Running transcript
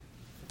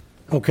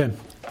Okay,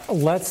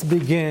 let's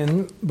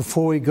begin.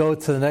 Before we go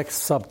to the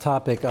next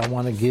subtopic, I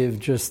want to give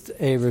just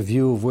a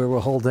review of where we're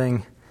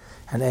holding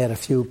and add a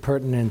few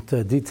pertinent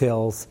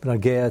details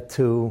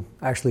to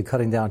actually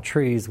cutting down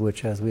trees,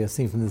 which, as we have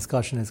seen from the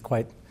discussion, is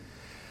quite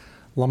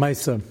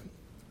lamaisa.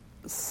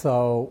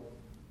 So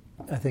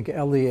I think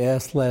Eli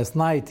asked last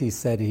night, he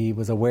said he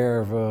was aware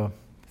of a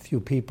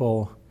few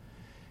people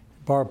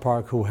in Borough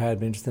Park who had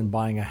been interested in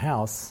buying a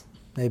house,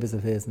 neighbors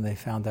of his, and they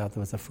found out there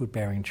was a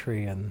fruit-bearing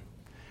tree, and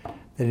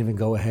they didn't even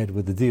go ahead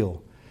with the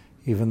deal.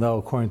 Even though,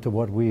 according to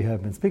what we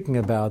have been speaking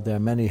about, there are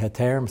many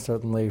heterim,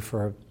 certainly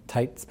for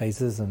tight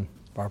spaces in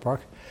Borough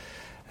Park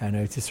and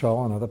Eretz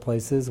Yisrael and other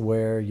places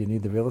where you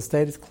need the real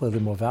estate. It's clearly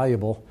more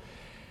valuable.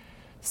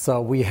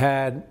 So we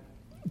had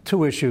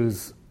two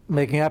issues: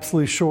 making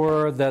absolutely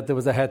sure that there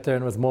was a heter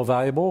and it was more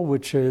valuable,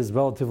 which is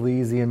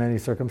relatively easy in many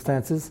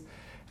circumstances.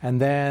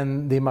 And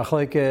then the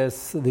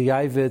machlekes, the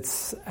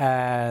Yavitz,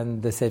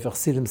 and the Sefer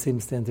Chassidim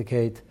seems to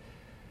indicate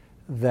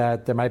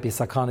that there might be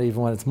sakana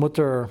even when it's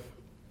mutter,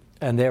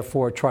 and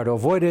therefore try to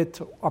avoid it,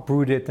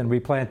 uproot it, and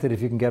replant it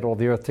if you can get all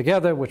the earth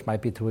together, which might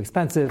be too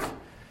expensive.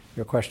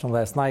 Your question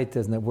last night,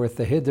 isn't it worth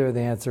the hiddur? The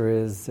answer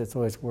is it's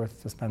always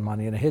worth to spend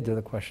money in a hiddur.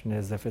 The question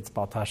is if it's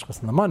bal tashchus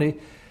in the money.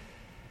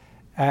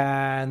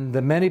 And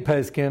the many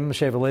poskim,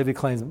 Shever Levi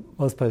claims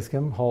most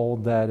poskim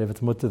hold that if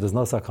it's mutter, there's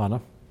no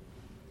sakana.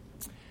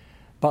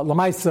 But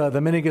lamaisa, the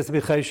minig is to be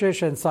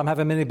chayshish, and some have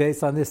a minig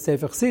based on this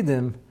Sefer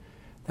Chassidim.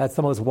 That's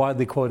the most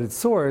widely quoted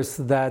source,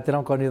 that they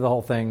don't go near the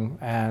whole thing.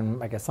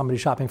 And I guess somebody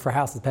shopping for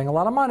houses paying a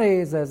lot of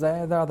money says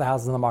there are other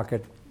houses in the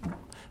market.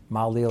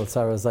 Ma'alil,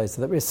 Sarazai. So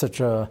there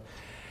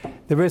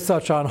is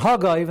such an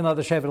haga, even though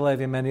the Shevet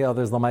Levi and many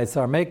others,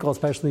 Lamaisa, are makel,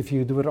 especially if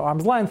you do it at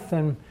arm's length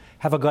and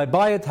have a guy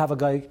buy it, have a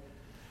guy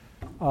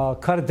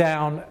cut it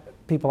down.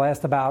 People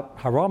asked about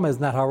harama.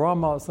 Isn't that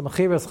harama? So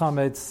mechiras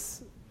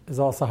chametz is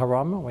also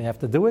harama when you have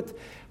to do it.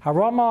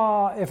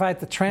 Harama, if I had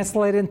to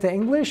translate it into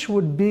English,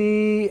 would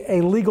be a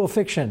legal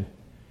fiction.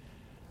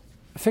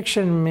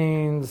 Fiction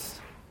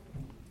means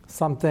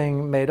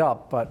something made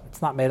up, but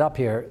it's not made up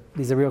here.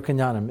 These are real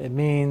kinyanim. It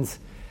means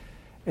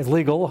it's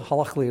legal,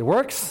 halachically it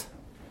works.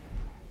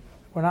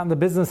 We're not in the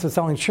business of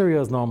selling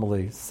Cheerios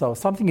normally. So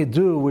something you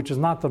do which is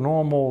not the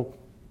normal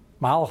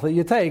mahalach that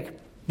you take,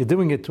 you're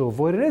doing it to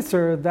avoid an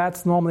isser,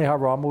 that's normally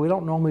harama. We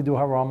don't normally do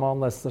harama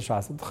unless it's a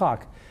shas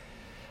d'chak.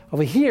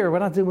 Over here, we're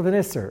not dealing with an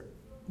isser.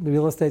 The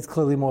real estate's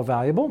clearly more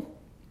valuable.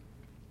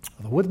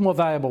 The wood's more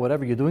valuable,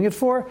 whatever you're doing it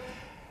for.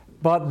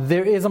 But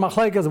there is a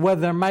machlekes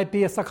whether there might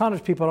be a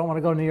sakana people don't want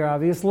to go near,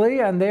 obviously,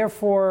 and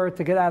therefore,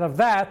 to get out of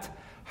that,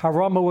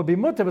 harama would be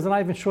mutter, but I'm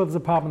not even sure there's a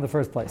problem in the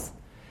first place.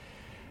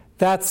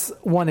 That's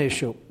one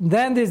issue.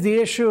 Then there's the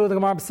issue of the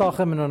Gemara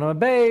Pesachim and Unah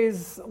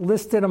Beis,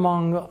 listed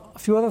among a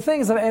few other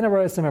things of Eina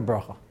Roya Simon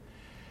Bracha.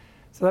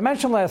 So I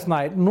mentioned last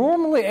night,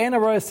 normally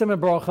Eina Roya Simon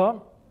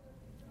Bracha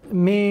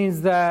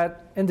means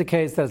that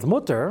indicates that it's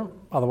mutter.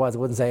 Otherwise, it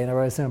wouldn't say Eina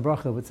Roya Simon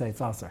Bracha, it would say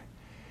it's aser.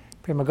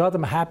 Pri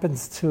Megadim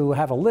happens to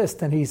have a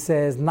list, and he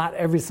says not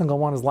every single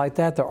one is like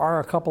that. There are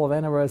a couple of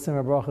Eina Roya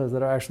Simon Brachas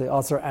that are actually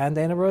aser and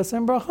Eina Roya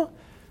Simon Bracha.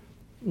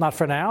 Not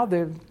for now.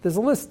 There's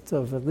a list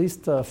of at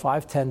least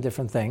 5-10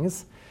 different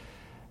things,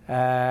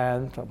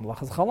 and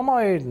Malachas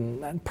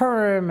Chalamoid and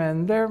Purim,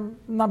 and there are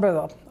a number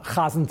of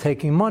Chazan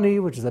taking money,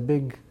 which is a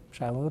big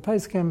shaila of the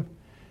Pesachim.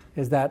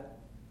 Is that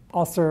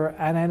aser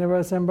and Eina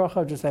Roya Simon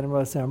Bracha, just Eina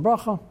Roya Simon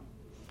Bracha?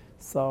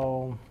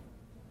 So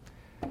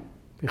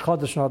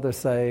B'chodesh and others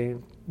say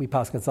we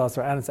pass against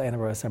aser and it's Eina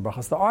Roya Simon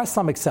Bracha. So there are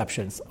some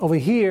exceptions over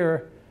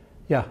here.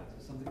 Yeah.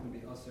 So something can be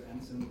aser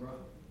and Simon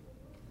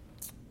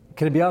Bracha.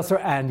 Can it be aser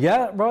and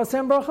Roya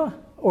Simon Bracha?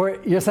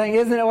 Or you're saying,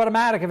 isn't it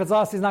automatic? If it's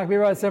aser, it's not going to be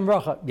Roya Simon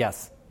Bracha.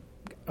 Yes.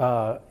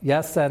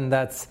 Yes, and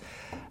that's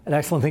an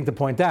excellent thing to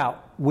point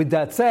out. With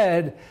that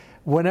said,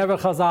 whenever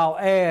Chazal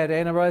add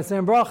Eina Roya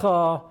Simon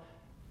Bracha,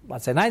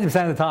 let's say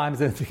 90% of the time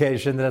is an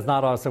indication that it's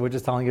not aser. We're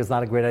just telling you it's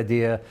not a great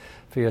idea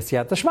for your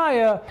siyat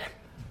d'shmaya.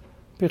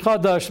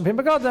 B'chodesh and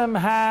Pri Megadim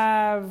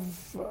have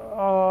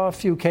a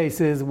few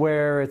cases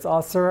where it's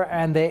aser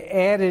and they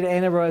added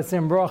Eina Roya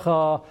Simon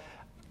Bracha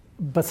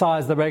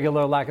besides the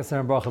regular lack of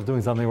Simon Bracha of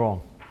doing something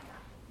wrong.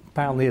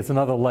 Apparently it's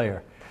another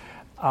layer,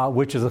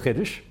 which is a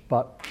chiddush.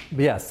 But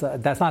yes,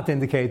 that's not to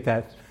indicate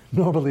that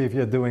normally if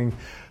you're doing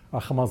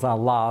Chamas al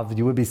Lav,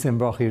 you would be Simon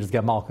Bracha, you just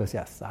get Malchus.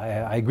 Yes,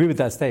 I agree with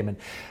that statement.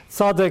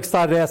 Sadiq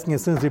started asking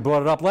as soon as we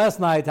brought it up last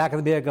night, how can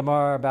there be a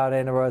Gemara about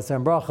Eina Roya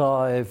Simon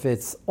Bracha if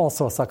it's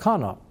also a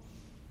sakana?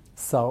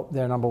 So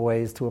there are a number of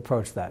ways to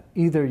approach that.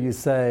 Either you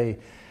say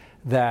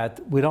that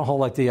we don't hold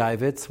like the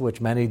Yavitz,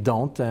 which many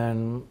don't,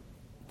 and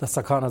the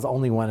sakana is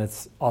only when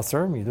it's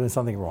aser, you're doing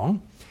something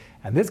wrong.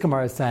 And this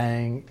Gemara is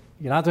saying,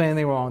 you're not doing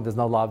anything wrong, there's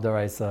no lav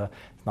d'oraisa,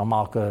 there's no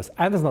malchus,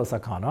 and there's no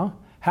sakana.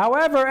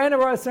 However, Eina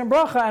Roya Simon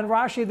Bracha, and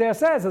Rashi there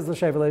says, as the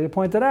Shevet Levi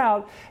pointed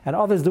out, and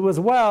others do as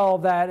well,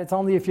 that it's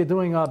only if you're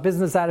doing a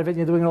business out of it, and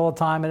you're doing it all the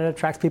time, and it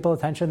attracts people's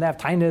attention, they have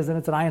tainas, and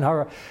it's an ayin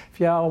hara. If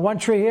you have one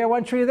tree here,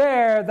 one tree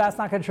there, that's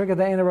not going to trigger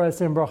the Eina Roya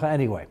Simon Bracha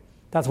anyway.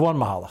 That's one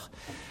mahalach.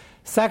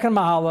 Second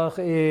mahalach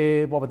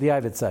is, what would the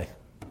Yavitz say?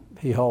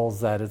 he holds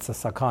that it's a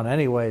sakana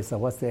anyway, so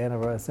what's the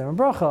Eina Ro'eh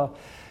Bracha?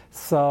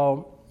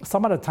 So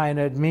some of the time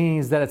it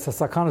means that it's a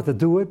sakana to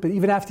do it, but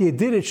even after you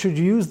did it, should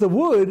you use the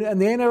wood?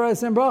 And the Eina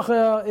Ro'eh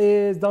Bracha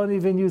is don't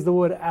even use the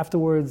wood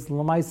afterwards.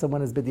 L'maisa,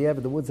 when it's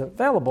b'diavad, the wood's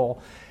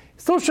available.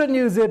 Still shouldn't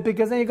use it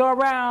because then you go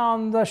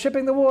around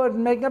shipping the wood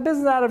and making a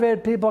business out of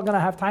it. People are going to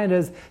have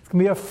tainas. It's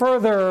going to be a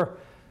further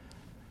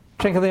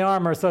chink of the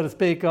armor, so to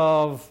speak,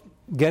 of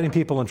getting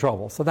people in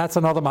trouble. So that's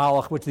another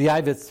malach which the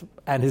Ivitz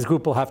and his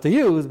group will have to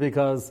use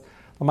because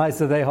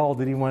l'maisa they hold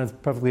that even when it's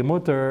perfectly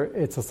mutter,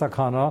 it's a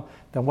sakana.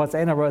 Then what's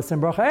Eina Ro'eh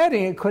Bracha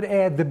adding? It could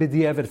add the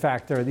b'diavad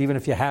factor. Even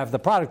if you have the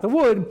product of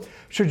wood,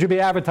 should you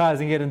be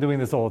advertising it and doing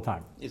this all the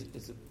time? Is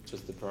it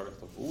just the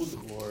product of wood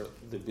or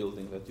the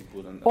building that you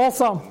put on?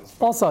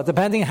 Also,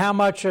 depending how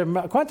much,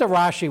 according to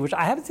Rashi, which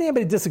I haven't seen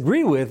anybody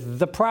disagree with,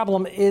 the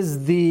problem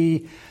is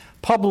the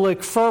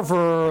public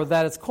fervor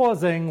that it's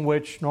causing,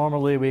 which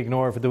normally we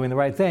ignore for doing the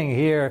right thing.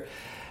 Here,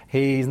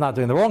 he's not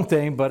doing the wrong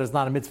thing, but it's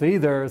not a mitzvah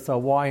either, so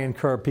why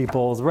incur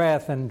people's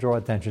wrath and draw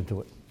attention to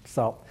it?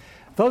 So,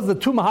 those are the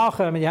two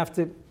mahachim, and you have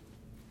to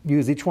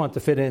use each one to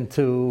fit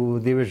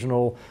into the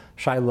original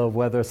shaila of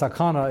whether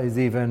sakana is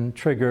even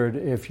triggered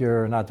if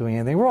you're not doing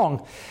anything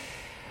wrong.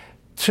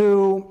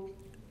 To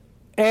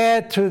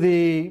add to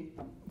the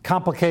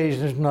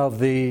complication of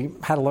the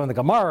how to learn the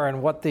Gemara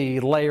and what the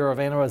layer of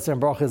Eina Ro'eh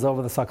Bracha is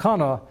over the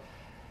sakana,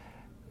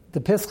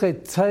 the Piskei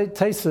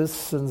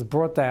Tesis is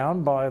brought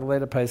down by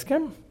later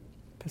Peskim.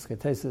 Piskei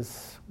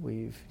Tesis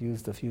we've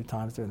used a few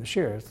times during the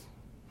shiurs,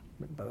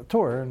 written by the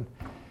Torah, and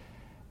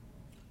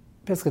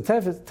Piskei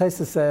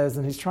Tesis says,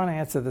 and he's trying to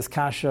answer this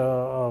kasha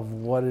of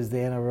what is the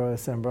Eina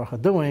Ro'eh Bracha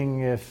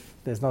doing if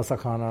there's no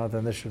sakana,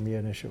 then this shouldn't be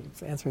an issue.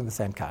 It's answering the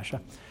same kasha.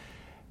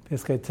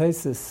 Piskei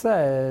Tesis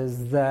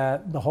says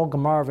that the whole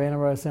Gemara of Eina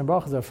Ro'eh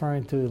Bracha is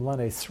referring to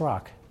Lanei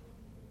Srak,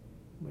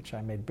 which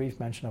I made brief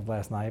mention of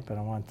last night, but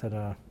I wanted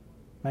to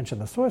mention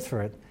the source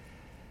for it.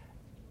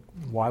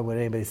 Why would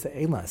anybody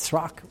say Lanei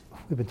Srak?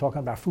 We've been talking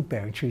about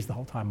fruit-bearing trees the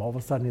whole time. All of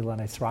a sudden,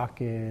 Lanei Srak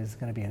is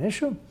going to be an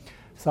issue.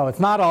 So it's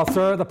not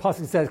also, the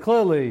pasuk says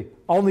clearly,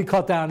 only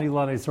cut down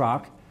Lanei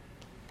Srak.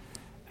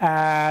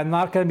 And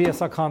not going to be a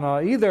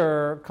sakana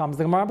either. Comes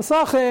the Gemara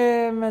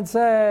Pesachim and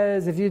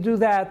says, if you do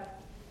that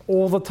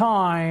all the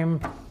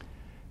time,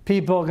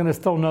 people are going to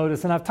still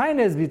notice. And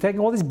Avtaina you're taking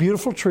all these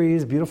beautiful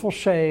trees, beautiful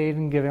shade,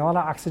 and giving a lot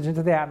of oxygen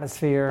to the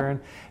atmosphere, and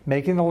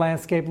making the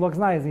landscape look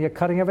nice, and you're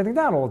cutting everything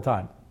down all the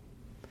time.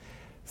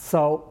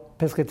 So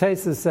Piskei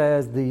Tesis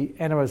says the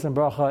Eina Ro'eh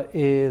Bracha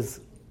is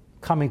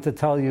coming to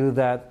tell you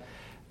that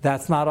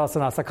that's not us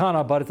and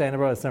asakana, but it's Eina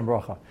Ro'eh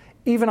Bracha.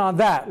 Even on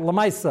that,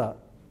 Lamaisa,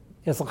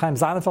 Yisrael Chaim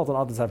Sonnenfeld and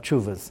others have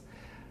tshuvas.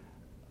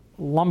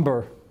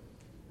 Lumber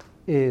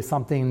is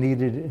something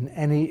needed in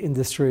any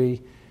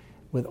industry.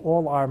 With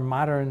all our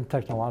modern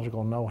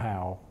technological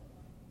know-how,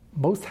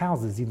 most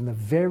houses, even the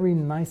very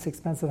nice,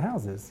 expensive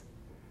houses,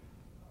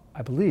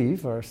 I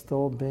believe, are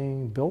still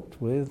being built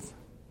with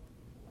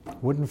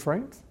wooden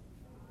frames.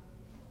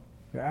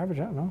 Your average,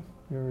 I don't know,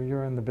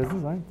 you're in the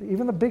business, right?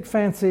 Even the big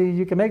fancy,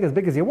 you can make it as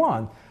big as you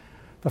want.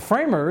 The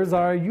framers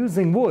are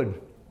using wood.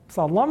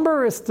 So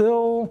lumber is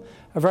still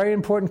a very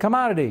important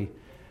commodity.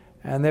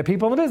 And there are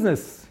people in the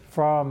business,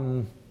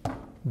 from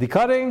the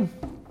cutting,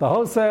 the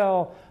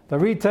wholesale, the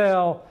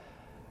retail.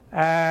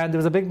 And there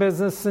was a big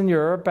business in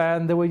Europe,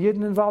 and there were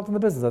Yidden involved in the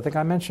business. I think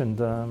I mentioned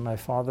my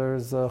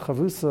father's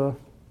chavusa,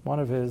 one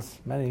of his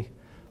many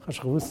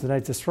chavusas in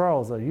Eretz Yisrael,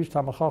 was a huge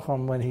Talmid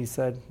Chacham when he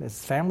said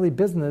his family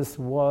business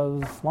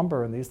was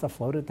lumber, and they used to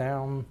float it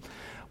down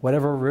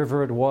whatever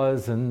river it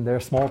was in their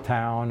small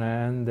town,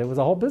 and there was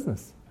a whole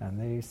business. And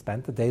they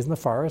spent the days in the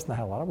forest, and they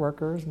had a lot of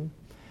workers, and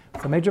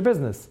it's a major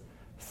business.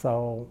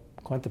 So,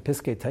 according to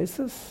Piskei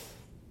Tesis,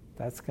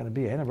 that's going to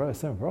be Eina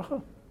Ro'eh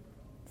Bracha.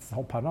 It's the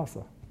whole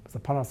parnasa. It's the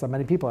parnasa of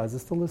many people, as it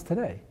still is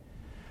today.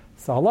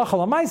 So, halacha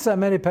l'maisa,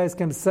 many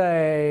poskim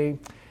say,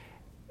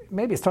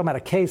 maybe it's talking about a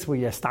case where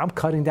you stop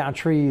cutting down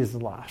trees,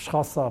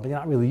 but you're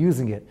not really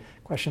using it.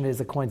 Question is,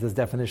 according to this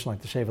definition,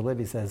 like the Shevet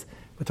Levi says,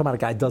 we're talking about a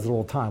guy who does it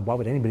all the time. Why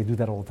would anybody do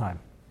that all the time?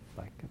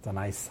 Like, it's a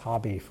nice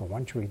hobby for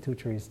one tree, two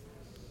trees.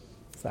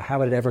 So how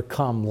would it ever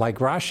come, like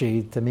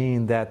Rashi, to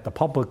mean that the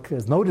public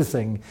is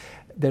noticing?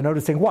 They're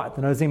noticing what?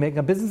 They're noticing making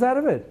a business out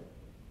of it.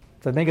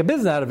 So they make a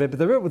business out of it, but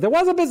there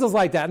was a business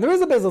like that, and there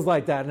is a business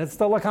like that, and it's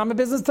still a common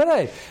business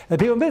today. And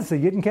people in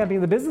business, Yidden can't be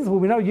in the business? Well,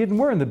 we know Yidden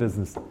were in the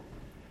business.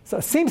 So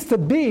it seems to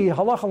be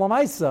halacha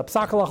l'maisa,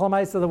 psak halacha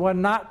l'maisa, that we're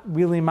not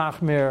really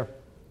machmir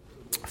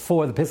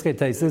for the Piskei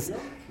Tesis.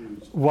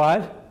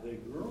 What? They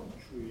grow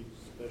trees,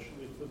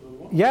 especially for the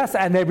lumber. Yes,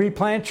 and they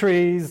replant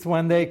trees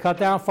when they cut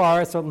down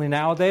forests, certainly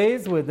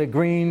nowadays, with the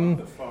green. Not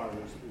the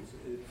forest,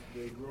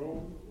 they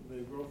grow for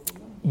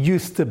them.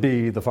 Used to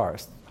be the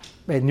forest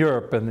in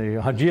Europe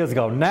 100 years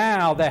ago.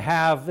 Now they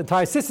have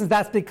entire systems.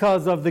 That's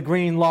because of the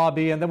green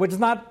lobby, which is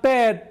not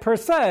bad per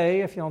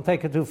se if you don't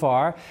take it too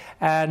far.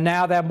 And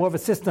now they have more of a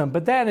system.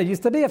 But then it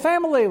used to be a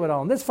family would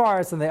own this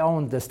forest, and they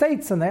owned the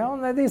estates, and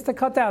they used to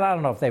cut down. I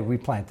don't know if they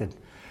replanted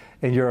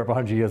in Europe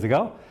 100 years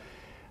ago.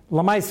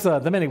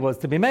 Lamaisa, the minig was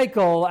to be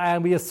makel,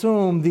 and we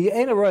assume the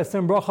Eina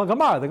Rosim Bracha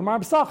Gemara. The Gemara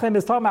B'Sachim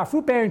is talking about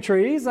fruit-bearing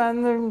trees,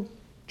 and the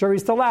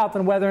jury's still out,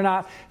 and whether or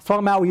not it's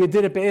talking about you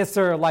did it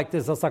be'isr, like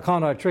there's a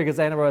sakana, triggers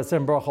Eina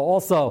Rosim Bracha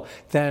also,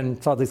 then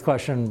Tzadik's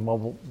question, well,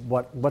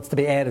 what's to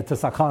be added to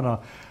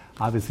sakana?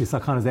 Obviously,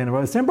 sakana is Eina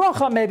Rosim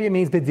Bracha. Maybe it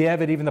means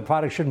b'diavad, even the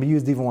product shouldn't be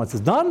used even once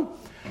it's done.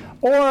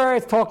 Or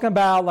it's talking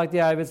about, like the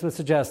Ivitz was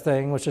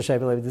suggesting, which the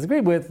Shevet Levi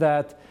disagreed with,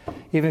 that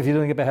even if you're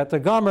doing it beheter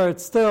gomer,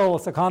 it's still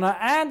sakana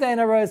and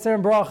Eina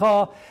Rosim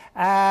Bracha,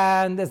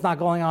 and it's not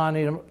going on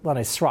in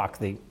Lanei Srak.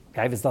 The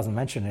Ivitz doesn't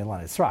mention it in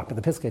Lanei Srak, but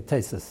the Piskei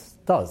Tesis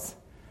does.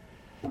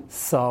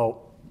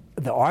 So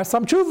there are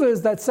some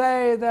tshuvas that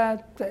say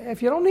that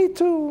if you don't need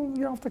to,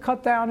 you don't have to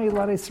cut down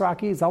Lanei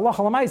Srakis. Allah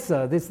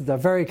Halamaisa. This is a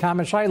very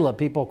common shayla.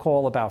 People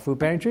call about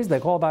fruit-bearing trees. They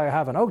call about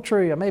have an oak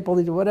tree, a maple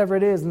tree, whatever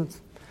it is, and it's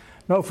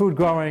no food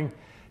growing.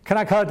 Can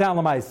I cut it down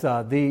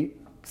Lamaisa? The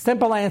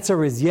simple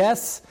answer is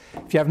yes.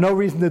 If you have no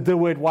reason to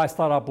do it, why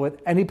start up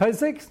with any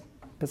Pesach?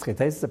 Piskei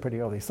Tesis is a pretty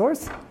early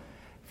source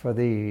for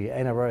the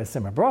Eina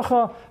Rosim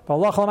Bracha. But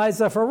Allah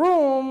Lamaisa for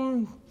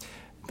room.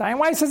 Dayan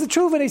Weiss has a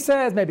tshuva, and he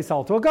says maybe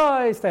sell it to a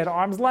guy, stay at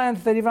arm's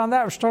length. That even on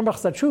that, Sternbach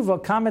said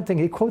tshuva, commenting,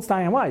 he quotes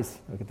Dayan Weiss,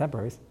 the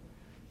contemporaries.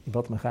 He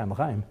built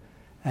Mechaim,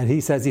 and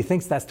he says he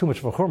thinks that's too much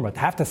of a chumrah to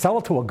have to sell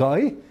it to a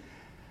guy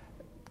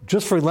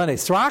just for Lenei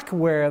Srak,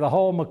 where the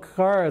whole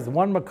makar is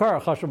one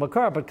makar, chashuv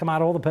makar, but come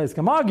out all the place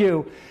can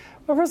argue.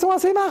 Well, first of all,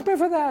 say machmir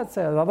for that.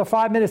 Say another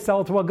 5 minutes,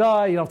 sell it to a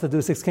guy. You don't have to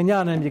do 6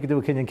 kinyanim. You can do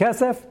a kinyan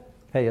kesef.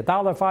 Pay $1,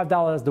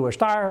 $5. Do a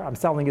star. I'm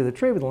selling you the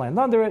tree with the land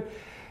under it.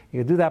 You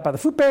can do that by the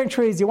fruit-bearing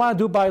trees. You want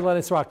to do by Lenei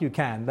Srak, you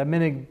can. The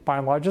minig, by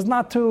and large, is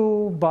not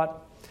to,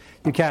 but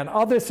you can.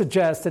 Others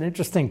suggest an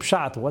interesting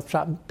pshat. What's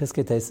pshat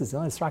Piskei Tesis?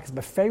 Lenei Srak is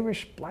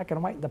beferish, black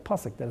and white in the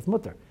pasuk that is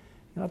mutter.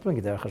 You're not doing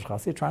it there,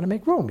 you're trying to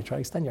make room. You're trying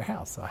to extend your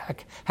house. So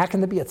how can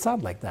there be a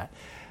tzad like that?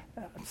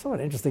 So an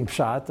interesting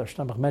pshat.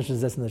 Shtambach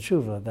mentions this in the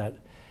tshuva, that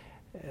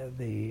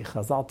the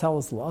Chazal tell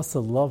us, L'asa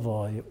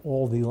lava,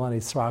 all the Lenei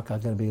Srak are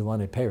going to be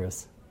Lenei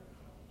Peres.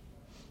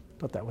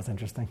 Thought that was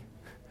interesting.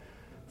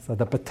 So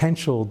the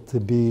potential to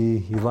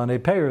be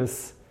Lenei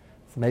Peres,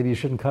 so maybe you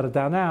shouldn't cut it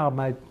down now,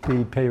 might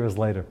be Peres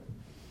later.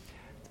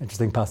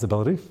 Interesting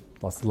possibility.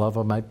 L'asa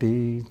lava might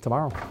be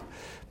tomorrow.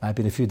 Might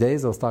be in a few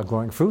days they'll start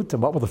growing fruit.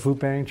 And what will the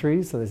fruit-bearing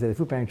trees? So they say the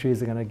fruit-bearing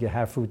trees are going to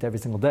have fruit every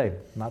single day,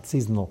 not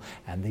seasonal.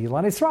 And the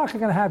Lenei Srak are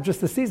going to have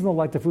just the seasonal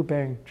like the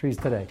fruit-bearing trees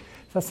today.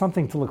 So that's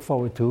something to look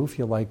forward to if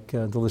you like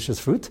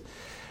delicious fruit.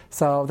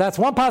 So that's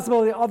one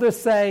possibility. Others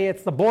say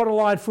it's the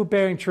borderline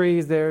fruit-bearing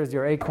trees. There's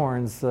your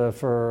acorns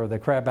for the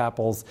crab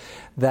apples.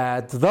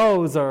 That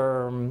those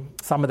are,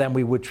 some of them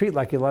we would treat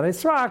like Lenei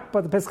Srak,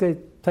 but the Piskei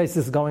Tesis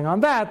is going on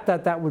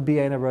that would be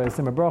Eina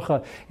Rosim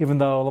Bracha, even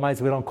though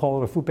we don't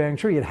call it a fruit-bearing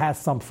tree, it has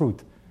some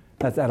fruit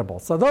that's edible.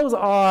 So those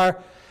are,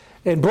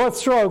 in broad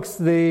strokes,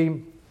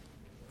 the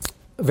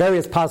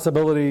various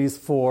possibilities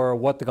for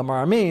what the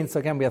Gemara means.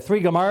 So again, we have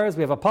 3 Gemaras.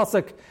 We have a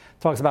pasuk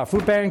talks about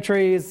fruit-bearing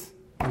trees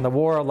in the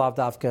war, lav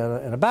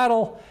dafka in a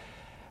battle.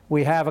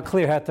 We have a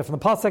clear heta from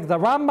the pasuk. The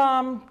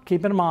Rambam,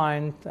 keep in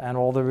mind, and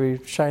all the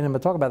Rishonim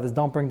that talk about this,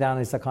 don't bring down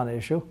any sakana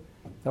issue.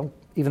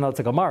 Even though it's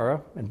a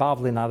Gemara, and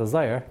Bavli not a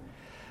Zayir.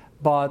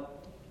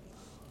 But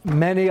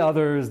many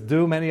others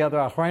do, many other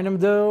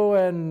Achronim do,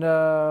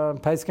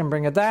 and Pais can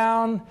bring it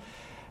down.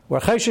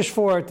 We're cheshish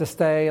for it to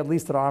stay at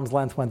least at arm's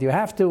length when you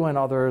have to, and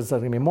others are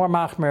going to be more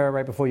machmer.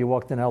 Right before you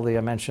walked in earlier,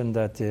 I mentioned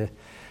that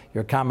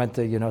your comment,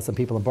 some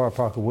people in Borough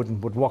Park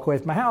would walk away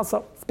from my house.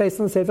 So it's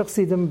based on the Sefer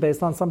Chassidim,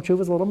 based on some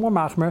tshuvas, a little more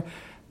machmer.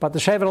 But the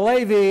Shevet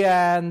Levi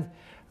and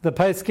the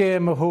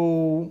Peskim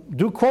who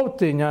do quote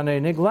the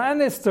Inyane Nigla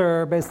and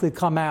Ister basically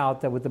come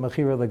out that with the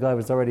Mechira the guy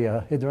was already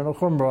a Hidron al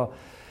Chumrah,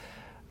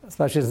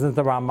 especially since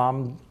the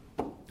Rambam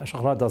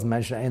Shachar doesn't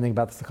mention anything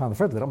about the Sakhan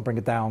further. They don't bring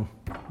it down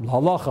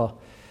L'halacha.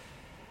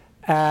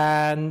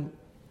 And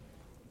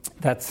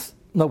that's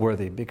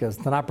noteworthy because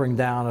to not bring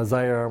down a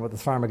Zayir with the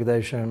Sfarim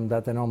Kadeshim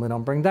that they normally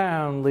don't bring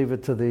down, leave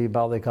it to the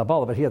Baalei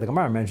Kabbalah. But here the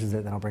Gemara mentions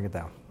it, they don't bring it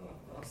down.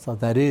 So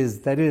that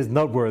is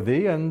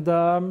noteworthy. And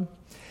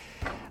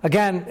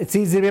again, it's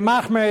easy to be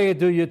machmer. You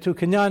do your 2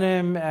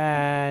 kinyanim,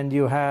 and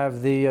you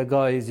have the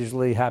guys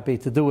usually happy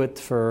to do it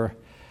for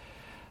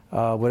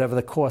whatever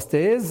the cost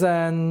is,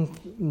 and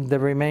the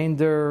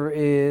remainder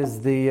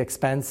is the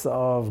expense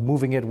of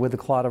moving it with a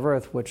clod of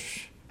earth,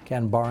 which,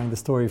 again, borrowing the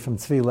story from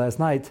Tzvi last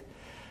night,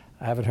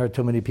 I haven't heard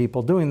too many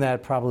people doing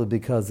that, probably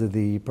because of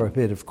the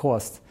prohibitive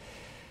cost.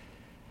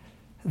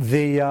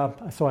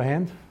 I saw a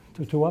hand,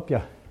 two up,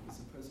 yeah. Does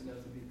the person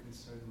have to be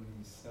concerned when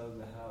he sells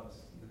the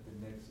house that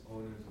the next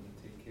owner is going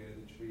to take care of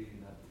the tree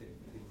and not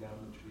take down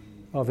the tree?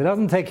 Well, if he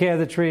doesn't take care of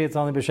the tree, it's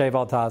only b'shev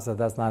al tasa.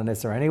 That's not an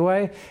isser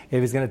anyway. If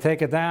he's going to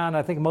take it down,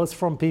 I think most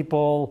from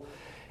people,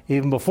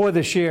 even before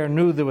this year,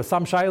 knew there was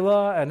some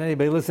shayla, and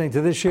anybody listening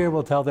to this year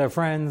will tell their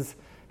friends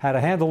how to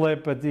handle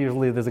it, but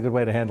usually there's a good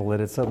way to handle it.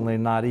 It's certainly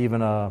not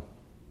even a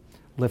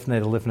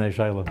lifnei to lifnei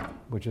shayla,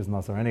 which is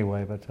nasser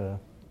anyway, but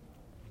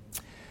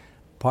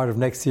part of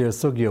next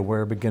year's sugya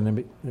we're going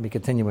to be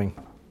continuing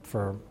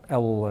for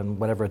El and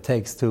whatever it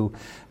takes to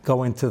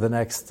go into the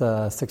next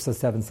 6 or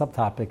 7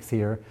 subtopics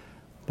here.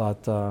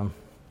 But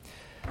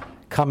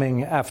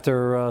coming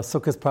after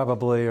Sukkot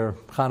probably, or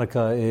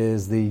Hanukkah,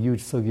 is the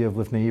huge sugya of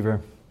Lifnei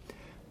Iver,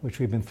 which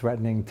we've been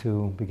threatening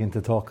to begin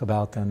to talk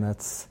about, and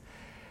that's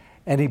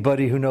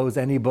anybody who knows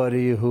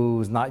anybody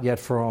who's not yet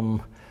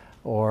from,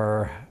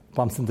 or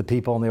bumps into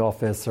people in the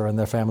office or in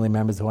their family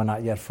members who are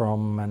not yet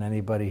from, and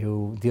anybody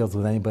who deals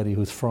with anybody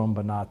who's from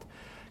but not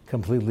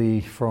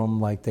completely from,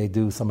 like they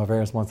do some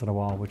affairs once in a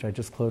while, which I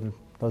just quoted.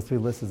 Those 3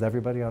 lists is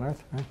everybody on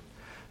earth, right?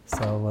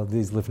 So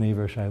these Lifnei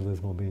Iver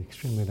shaylas will be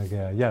extremely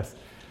nagaya. Yes?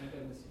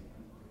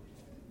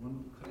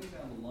 When cutting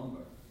down the lumber,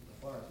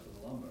 the forest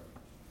with the lumber,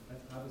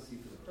 that's obviously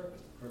for the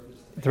purpose. The purpose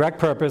to Direct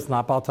purpose,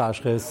 not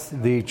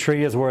baltashchis. The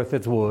tree is worth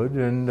its wood,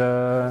 and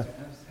has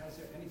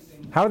there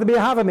anything? how would it be a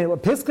havamim?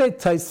 What Piskei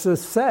Taisus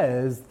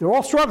says, they're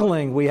all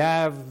struggling. We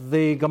have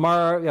the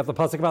Gemara, you have the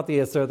pasuk about the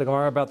Yisr, the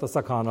Gemara about the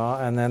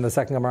Sakana, and then the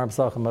second Gemara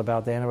Pesachim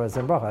about the Einaros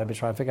and Bracha. I've been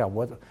trying to figure out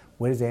where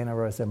does the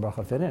Einaros and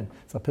Bracha fit in.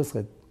 So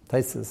Piskei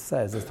Taisus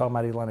says, it's talking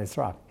about Ilanei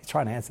Srach. He's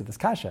trying to answer this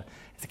kasha.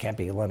 It can't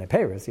be Ilanei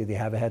Peres. Either you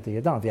have a heter or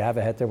you don't. If you have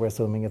a heter, we're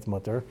assuming it's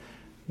mutter,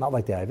 not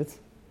like the Ivets.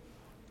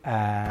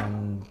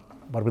 And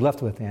what are we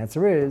left with? The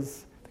answer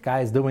is, the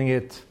guy is doing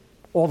it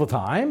all the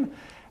time,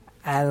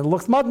 and it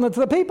looks mudna to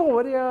the people.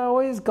 What are you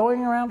always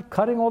going around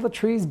cutting all the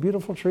trees,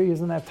 beautiful trees,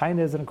 and have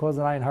tainas and cause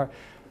an eye in her?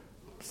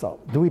 So,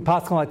 do we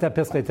pass on like that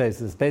Piskei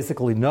Taisus?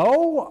 Basically,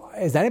 no.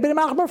 Is anybody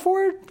machbar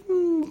for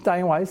it?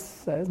 Diane Weiss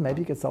says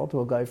maybe you could sell it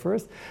to a guy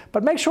first.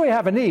 But make sure you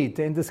have a need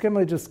to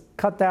indiscriminately just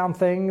cut down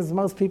things.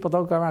 Most people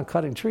don't go around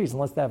cutting trees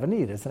unless they have a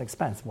need. It's an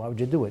expense. Why would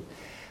you do it?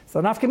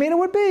 So nafkamina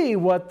would be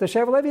what the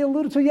Shever Levi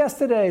alluded to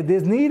yesterday.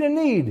 There's need and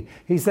need.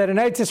 He said in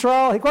Eretz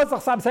Yisrael, he quotes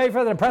Chassam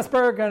Sefer, that in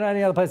Pressburg and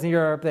any other place in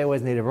Europe, they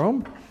always need a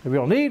room. The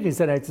real need. He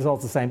said Eretz Yisrael,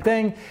 it's the same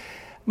thing.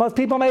 Most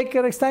people make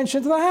an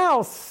extension to the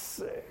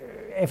house.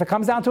 If it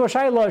comes down to a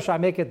shaylosh, I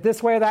make it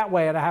this way or that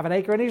way, and I have an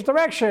acre in each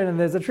direction, and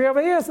there's a tree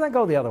over here, so then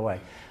go the other way.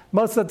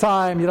 Most of the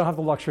time, you don't have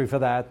the luxury for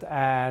that,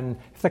 and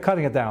if they're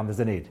cutting it down, there's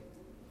a need.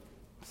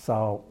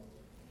 So,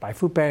 by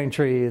fruit-bearing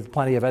trees,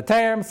 plenty of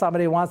eterim.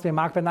 Somebody wants me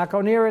makbid, not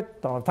go near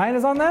it. Don't have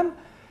tainas on them.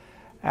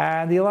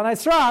 And the Ilanei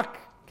Srach,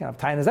 can't have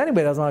tainas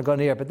anyway, doesn't want to go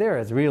near it, but there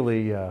is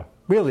really a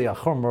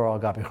chumrah or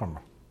agapi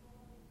chumrah.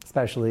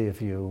 Especially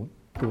if you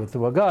do it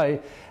to a guy.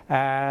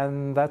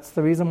 And that's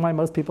the reason why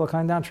most people are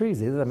cutting down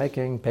trees. Either they're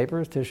making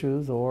papers,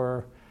 tissues,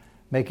 or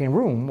making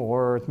room,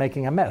 or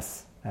making a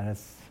mess. And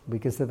we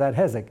consider that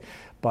hezek.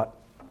 But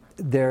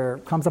there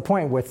comes a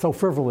point where it's so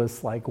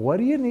frivolous, like, what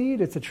do you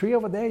need? It's a tree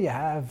over there, you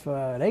have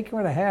an acre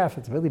and a half,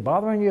 it's really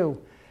bothering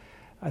you.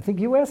 I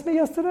think you asked me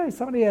yesterday,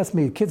 somebody asked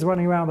me, kids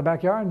running around the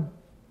backyard,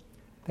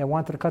 they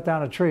wanted to cut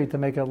down a tree to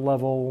make a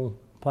level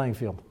playing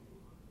field.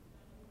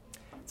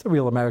 It's a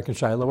real American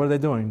shayla. What are they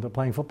doing? They're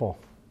playing football,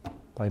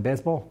 playing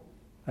baseball.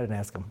 I didn't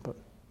ask him, but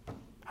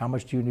how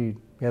much do you need?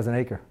 He has an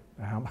acre.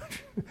 How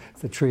much?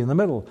 It's a tree in the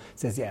middle. He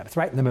says, yeah, it's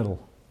right in the middle.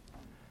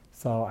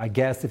 So I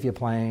guess if you're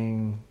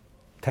playing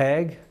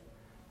tag,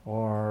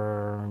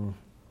 or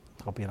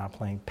hope you're not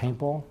playing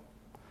paintball,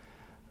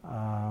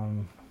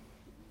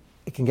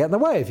 it can get in the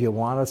way if you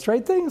want a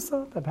straight thing,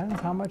 so it depends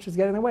how much is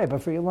getting in the way.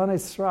 But for Ilanei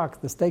Srach,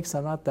 the stakes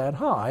are not that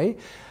high.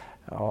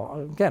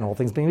 Again, all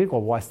things being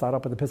equal, why start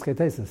up with the Piskei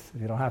Taisus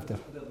if you don't have to?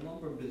 The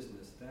lumber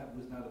business, that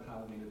was not a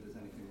problem if there's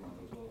anything wrong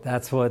with it.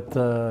 That's what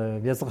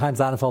Yisrael Chaim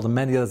Sonnenfeld and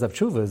many others have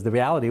tshuvas. The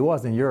reality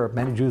was, in Europe,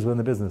 many Jews were in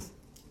the business.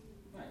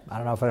 Right. I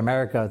don't know if in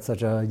America it's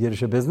such a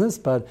Yiddish business,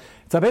 but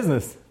it's a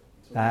business.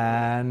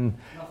 And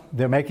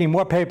they're making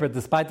more paper,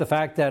 despite the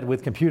fact that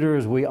with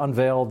computers we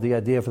unveiled the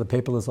idea for the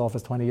paperless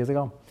office 20 years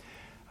ago.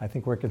 I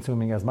think we're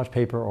consuming as much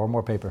paper or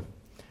more paper.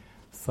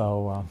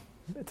 So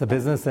it's a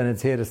business and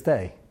it's here to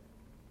stay.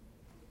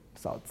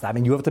 So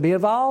you have to be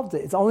involved.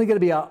 It's only going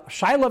to be a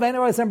shayla of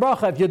Einaros and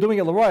Bracha if you're doing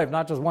it Leroy,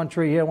 not just one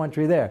tree here, one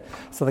tree there.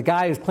 So the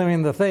guy who's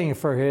clearing the thing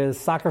for his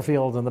soccer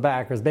field in the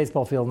back or his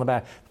baseball field in the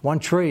back, one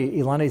tree,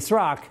 Ilanei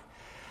Srach,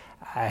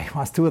 he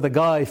wants to with the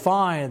guy,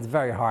 fine. It's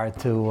very hard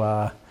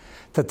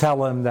to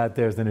tell him that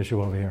there's an issue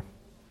over here.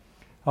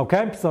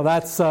 Okay, so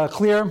that's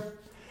clear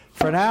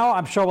for now.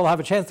 I'm sure we'll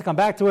have a chance to come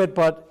back to it,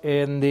 but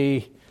in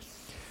the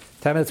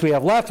 10 minutes we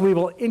have left, we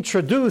will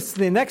introduce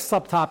the next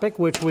subtopic,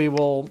 which we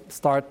will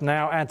start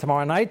now and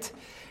tomorrow night.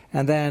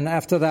 And then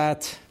after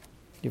that,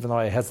 even though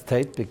I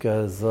hesitate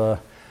because the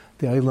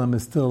Eilam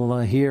is still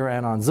here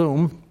and on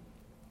Zoom,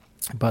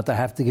 but I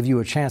have to give you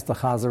a chance to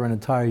chazer an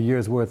entire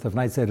year's worth of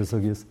night Seder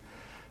sugyas.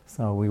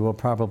 So we will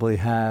probably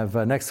have,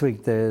 next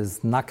week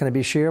there's not going to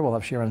be shir, we'll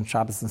have shir on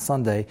Shabbos and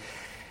Sunday.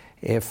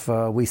 If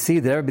we see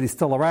that everybody's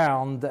still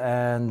around,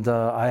 and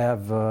I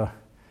have,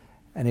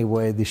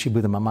 anyway, the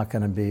shibudim, I'm not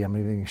going to be, I'm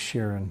leaving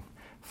shir and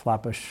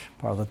flappish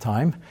part of the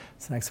time.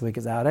 So next week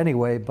is out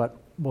anyway, but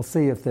we'll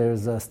see if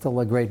there's still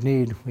a great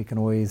need. We can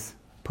always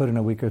put in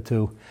a week or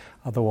two.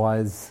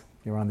 Otherwise,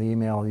 you're on the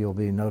email, you'll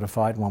be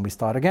notified when we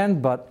start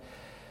again, but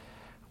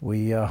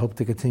we hope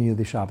to continue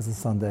the Shabbos and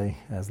Sunday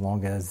as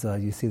long as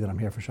you see that I'm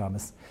here for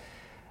Shabbos.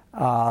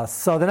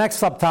 So the next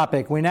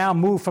subtopic, we now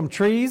move from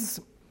trees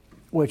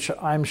which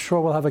I'm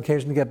sure we'll have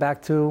occasion to get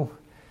back to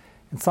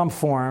in some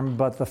form,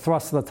 but the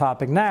thrust of the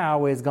topic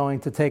now is going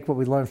to take what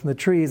we learned from the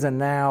trees and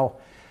now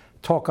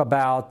talk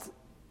about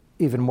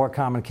even more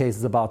common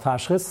cases about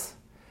tashchis,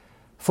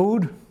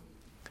 food,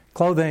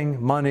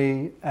 clothing,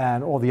 money,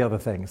 and all the other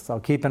things. So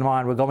keep in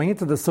mind, we're going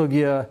into the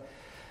sugya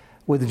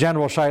with the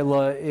general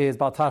shaila is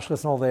about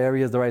tashchis in all the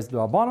areas, the Reisa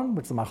D'Rabbanan,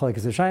 which is the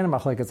machlekes Yishayim,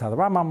 machlekes how the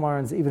Rambam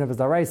learns. Even if it's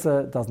the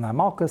Reisa, it doesn't have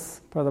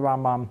malchus per the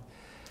Rambam.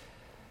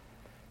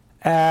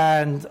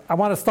 And I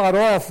want to start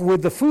off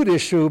with the food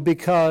issue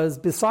because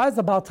besides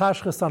the Baal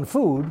Tashchis on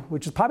food,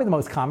 which is probably the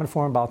most common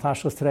form of Baal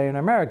Tashchis today in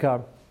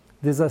America,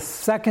 there's a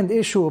second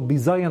issue of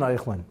Bizayin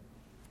Eichlin.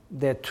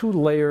 There are two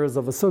layers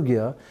of a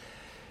sugya.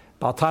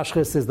 Baal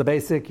Tashchis is the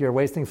basic, you're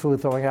wasting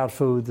food, throwing out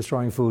food,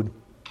 destroying food.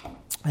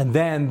 And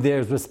then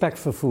there's respect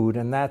for food,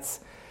 and that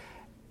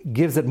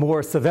gives it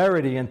more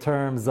severity in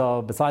terms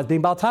of, besides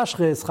being Baal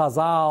Tashchis,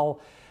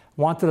 Chazal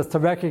wanted us to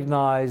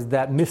recognize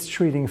that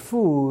mistreating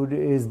food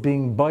is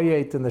being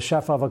bayet in the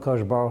shefa of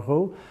HaKadosh Baruch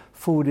Hu.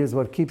 Food is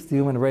what keeps the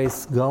human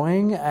race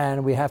going,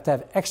 and we have to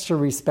have extra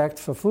respect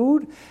for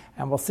food.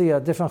 And we'll see a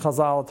different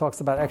Chazal that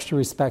talks about extra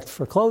respect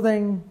for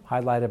clothing,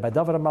 highlighted by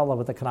David HaMelech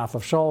with the Kanaf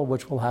of Shol,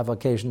 which we'll have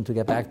occasion to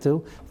get back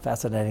to.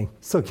 Fascinating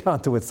sugya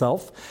unto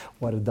itself.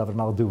 What did David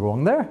HaMelech do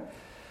wrong there?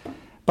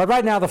 But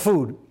right now, the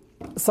food.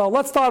 So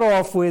let's start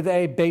off with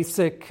a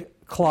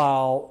basic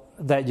klal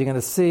that you're going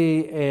to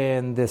see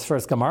in this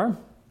first Gemara.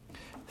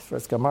 This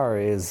first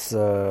Gemara is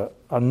a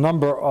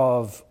number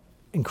of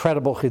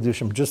incredible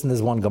chidushim just in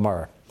this one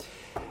Gemara.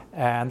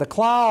 And the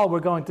klal we're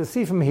going to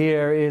see from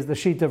here is the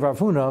sheet of Rav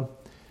Huna.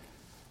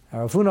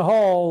 Rav Huna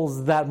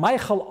holds that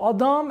Meichel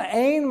Adam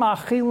ein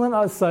machilin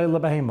asay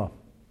lebehema.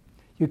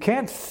 You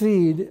can't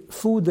feed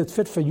food that's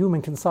fit for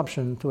human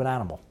consumption to an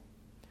animal.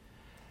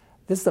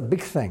 This is a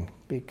big thing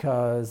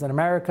because in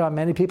America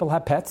many people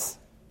have pets.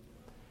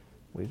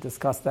 We've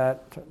discussed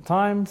that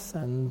times,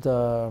 and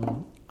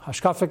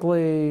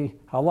hashkafically,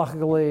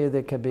 halachically,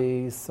 there could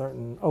be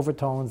certain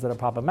overtones that are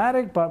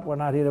problematic, but we're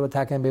not here to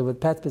attack anybody with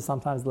pets, but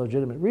sometimes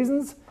legitimate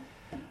reasons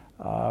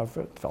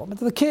for development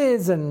of the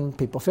kids, and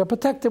people feel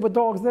protected with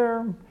dogs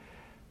there.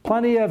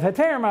 Plenty of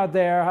heterim out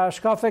there,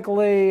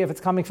 hashkafically, if it's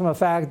coming from a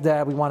fact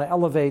that we want to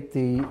elevate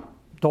the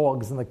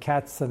dogs and the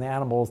cats and the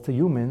animals to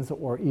humans,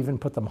 or even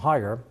put them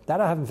higher, that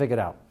I haven't figured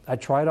out. I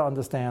try to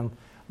understand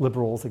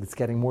liberals, it's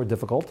getting more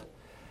difficult.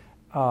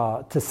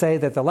 To say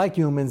that they're like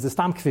humans is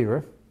stam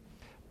kfira,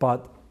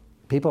 but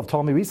people have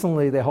told me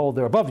recently they hold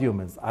they're above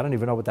humans. I don't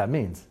even know what that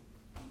means.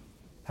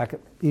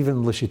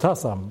 Even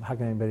l'shitasam,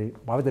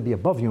 why would they be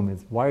above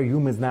humans? Why are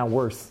humans now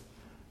worse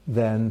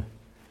than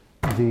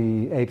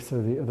the apes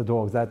or the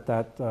dogs?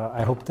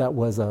 I hope that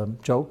was a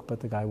joke, but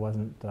the guy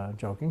wasn't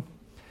joking.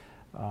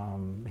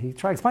 He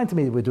tried to explain to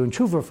me we're doing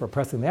tshuva for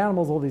oppressing the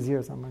animals all these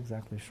years. I'm not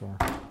exactly sure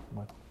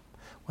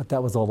what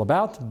that was all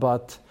about,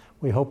 but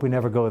we hope we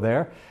never go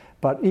there.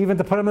 But even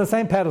to put them on the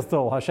same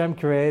pedestal, Hashem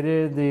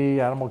created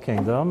the animal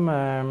kingdom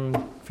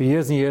for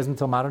years and years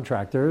until modern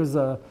tractors.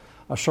 A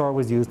shore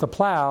was used to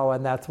plow,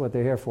 and that's what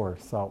they're here for.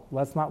 So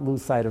let's not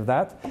lose sight of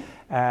that.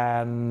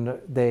 And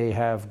they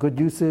have good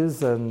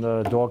uses, and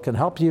the dog can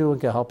help you.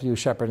 It can help you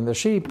shepherding the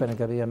sheep, and it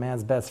can be a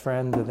man's best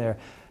friend, and they're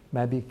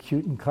maybe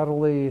cute and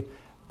cuddly.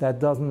 That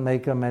doesn't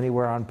make them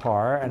anywhere on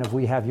par. And if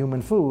we have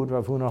human food,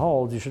 Rav Huna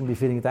holds, you shouldn't be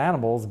feeding it to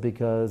animals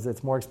because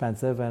it's more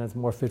expensive and it's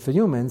more fit for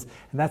humans.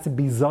 And that's a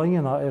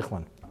bizayin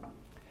ha'ichlin.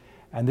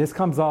 And this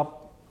comes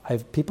up,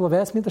 people have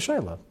asked me the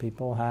shayla.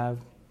 People have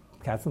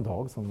cats and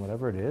dogs and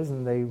whatever it is,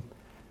 and they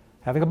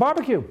having a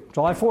barbecue,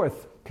 July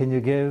 4th. Can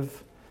you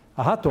give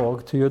a hot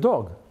dog to your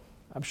dog?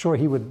 I'm sure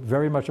he would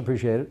very much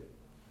appreciate it.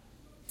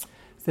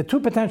 There are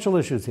two potential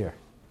issues here.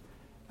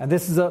 And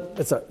this is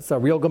it's a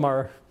real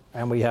Gemara.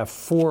 And we have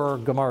 4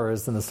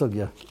 Gemaras in the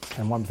Sugya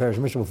and 1 Perish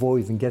Mishnah before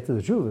we even get to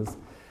the Shuvas.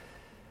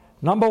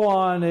 Number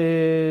 1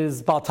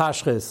 is Baal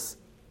Tashchis.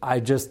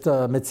 I just,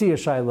 Metzia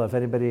Shaila, if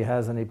anybody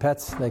has any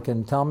pets, they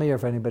can tell me, or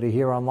if anybody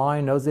here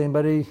online knows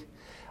anybody.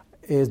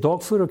 Is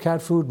dog food or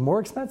cat food more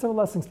expensive or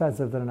less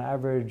expensive than an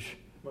average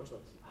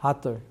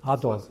hot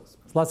dog?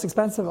 It's less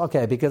expensive?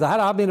 Okay, because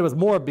I mean it was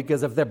more,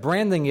 because if they're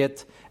branding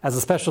it as a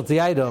specialty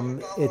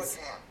item, it's...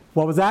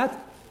 What was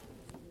that?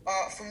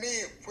 For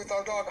me, with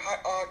our dog,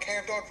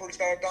 canned dog food is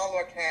about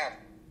 $1 a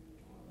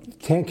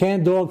can.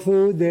 Canned dog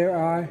food, there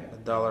are...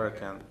 $1 a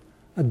can.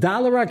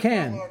 $1 a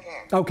can.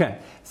 Okay.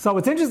 So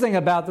what's interesting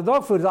about the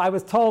dog food is I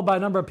was told by a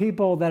number of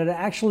people that it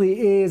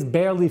actually is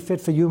barely fit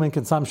for human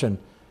consumption.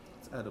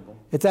 It's edible.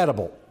 It's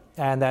edible.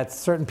 And that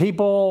certain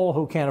people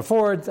who can't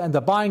afford end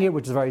up buying it,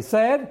 which is very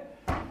sad.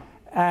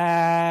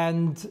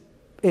 And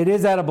it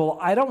is edible.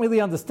 I don't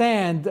really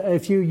understand.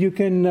 If you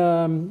can,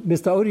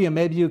 Mr. Odium,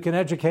 maybe you can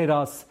educate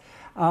us.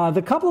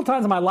 The couple of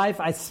times in my life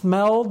I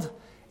smelled,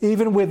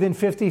 even within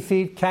 50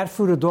 feet, cat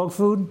food or dog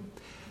food,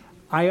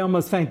 I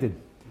almost fainted.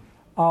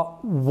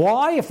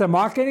 Why, if they're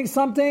marketing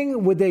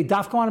something, would they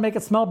dafka want to make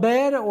it smell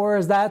bad, or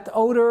is that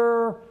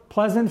odor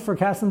pleasant for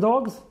cats and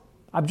dogs?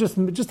 I'm just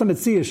a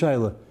Metzia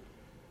Shaila.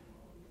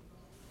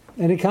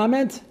 Any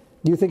comment?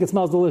 Do you think it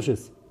smells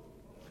delicious?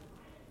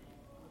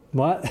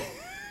 What?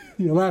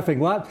 You're laughing.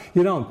 What?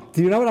 You don't.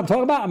 Do you know what I'm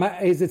talking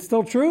about? Is it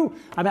still true?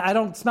 I mean, I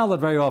don't smell it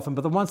very often,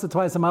 but the once or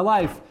twice in my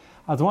life,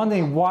 I was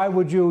wondering, why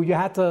would you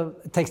had to,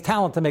 it takes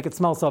talent to make it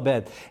smell so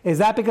bad. Is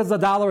that because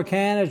 $1 a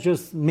can is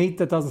just meat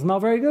that doesn't smell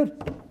very good?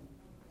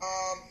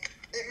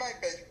 It might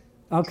be.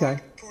 Okay.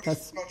 Food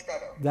is much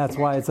better. That's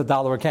why it's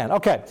 $1 a can.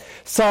 Okay.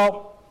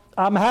 So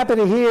I'm happy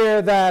to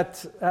hear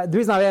that. The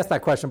reason I asked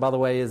that question, by the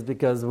way, is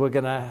because we're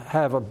going to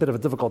have a bit of a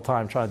difficult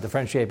time trying to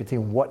differentiate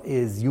between what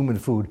is human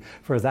food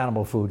versus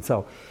animal food.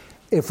 So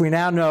if we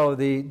now know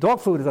the dog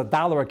food is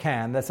 $1 a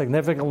can, that's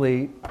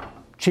significantly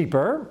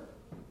cheaper.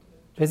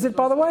 Is it,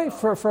 by the way,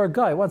 for a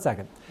guy? 1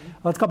 second.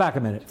 Let's go back a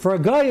minute. For a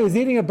guy who's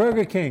eating a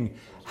Burger King,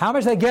 how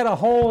much they get a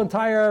whole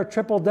entire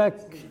triple-deck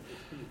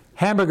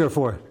hamburger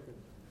for?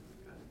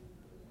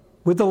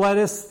 With the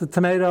lettuce, the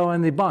tomato,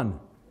 and the bun?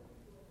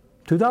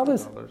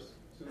 $2?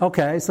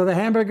 Okay, so the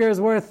hamburger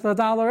is worth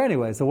 $1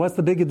 anyway. So what's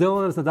the big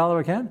deal? It's $1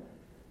 a can?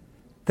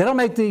 They don't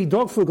make the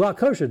dog food Glock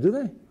kosher, do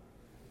they?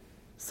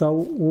 So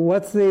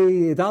what's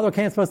the $1 a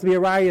can supposed to be a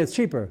raya? It's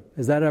cheaper.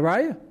 Is that a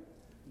raya?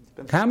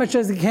 How much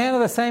is a can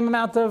of the same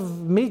amount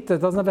of meat that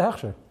doesn't have a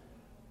hechsher?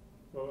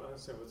 Well, I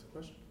understand. What's the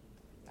question?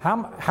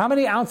 How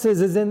many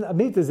ounces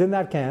meat is in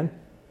that can?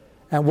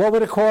 And what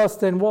would it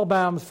cost in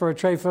Walbaum's for a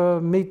tray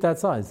for meat that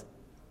size?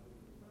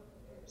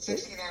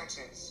 16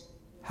 ounces.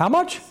 How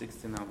much?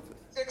 16 ounces.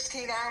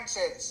 16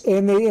 ounces.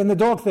 In the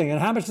dog thing. And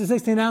how much is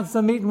 16 ounces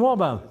of meat in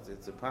Walbaum?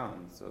 It's a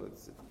pound, so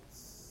it's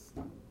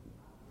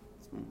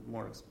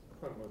more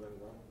expensive. More than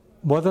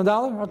that. More than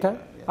 $1? Okay.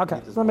 Yeah.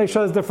 Okay. So let me make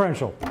sure there's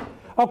differential.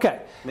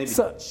 Okay. Maybe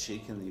so,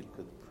 chicken you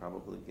could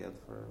probably get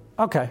for...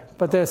 Okay,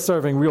 but they're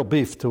serving real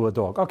beef to a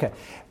dog. Okay.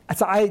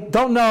 So I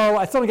don't know,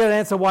 I still don't get an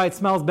answer why it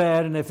smells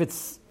bad, and if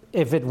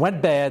it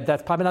went bad,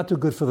 that's probably not too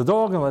good for the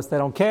dog unless they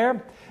don't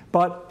care.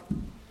 But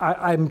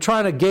I'm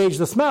trying to gauge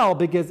the smell,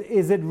 because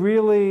is it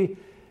really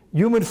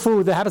human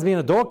food that happens to be in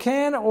a dog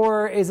can,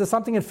 or is it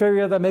something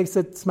inferior that makes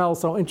it smell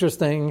so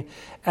interesting,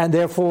 and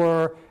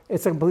therefore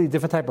it's a completely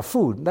different type of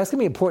food? That's going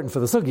to be important for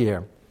the sugi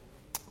here.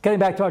 Getting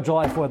back to our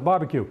July 4th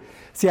barbecue.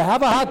 So you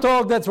have a hot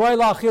dog that's Roy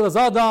La'Achilas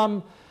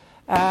Adam,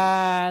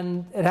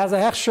 and it has a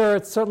hechsher.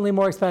 It's certainly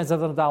more expensive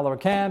than $1 a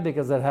can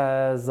because it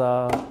has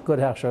good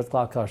hechsher. It's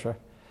Glock kosher.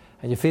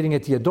 And you're feeding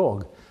it to your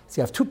dog.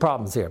 So you have two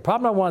problems here.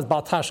 Problem number one is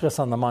baltashkas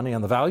on the money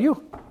and the value,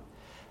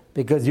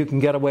 because you can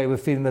get away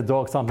with feeding the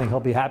dog something he'll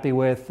be happy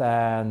with,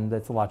 and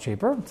it's a lot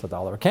cheaper. It's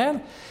 $1 a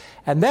can.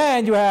 And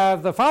then you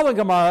have the following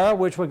Gemara,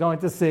 which we're going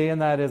to see,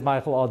 and that is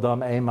Michael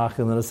Adam Ein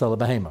Machil L'Sela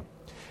Behema.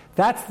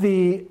 That's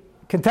the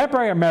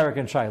contemporary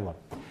American Shaila.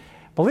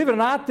 Believe it or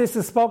not, this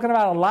is spoken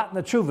about a lot in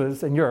the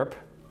Tshuvas in Europe,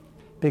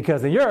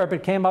 because in Europe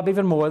it came up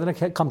even more than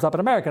it comes up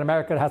in America. In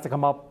America it has to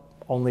come up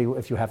only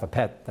if you have a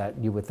pet that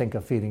you would think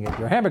of feeding it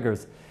your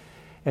hamburgers.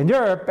 In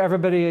Europe,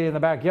 everybody in the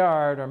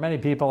backyard, or many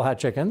people, had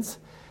chickens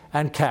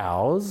and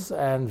cows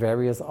and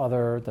various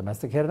other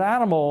domesticated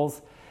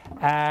animals,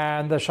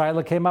 and the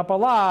Shaila came up a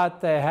lot.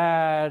 They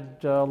had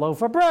a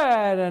loaf of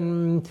bread,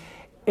 and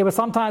it was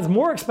sometimes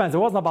more expensive. It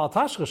wasn't about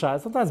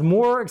tashkashah. Sometimes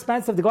more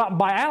expensive to go out and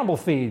buy animal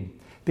feed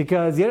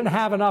because you didn't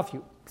have enough.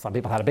 Some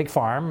people had a big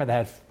farm and they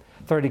had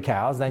 30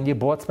 cows. Then you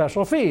bought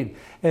special feed.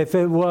 If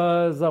it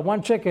was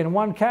one chicken,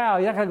 one cow,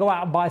 you're not going to go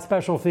out and buy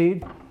special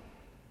feed.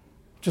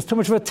 Just too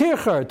much of a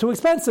tircher, too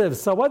expensive.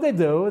 So what they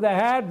do, they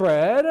had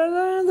bread and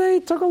then they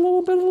took a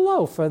little bit of the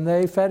loaf and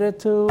they fed it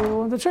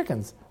to the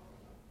chickens.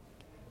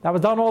 That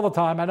was done all the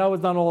time. I know it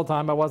was done all the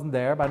time. I wasn't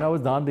there, but I know it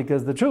was done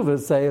because the Tshuvas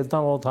say it's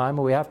done all the time,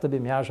 and we have to be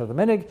miyasher the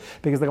minig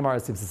because the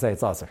Gemara seems to say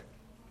it's aser.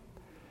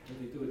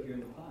 They do it here in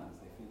the ponds.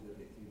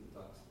 They feed the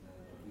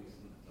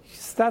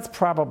ducks. That's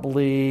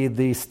probably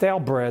the stale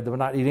bread that we're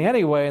not eating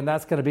anyway, and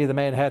that's going to be the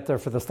main heter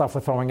for the stuff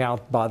we're throwing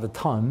out by the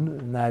ton,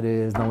 and that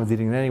is no one's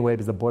eating it anyway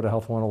because the Board of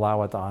Health won't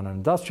allow it on an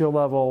industrial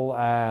level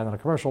and on a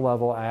commercial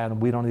level, and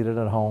we don't eat it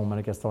at home, and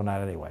it gets thrown out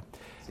anyway.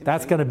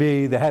 That's going to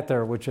be the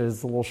heter, which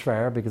is a little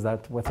schwer because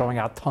we're throwing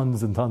out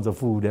tons and tons of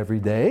food every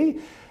day.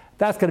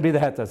 That's going to be the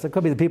heter. So it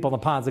could be the people in the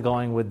ponds are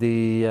going with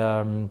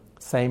the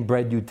same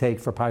bread you take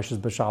for Parshas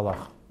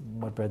B'Shalach.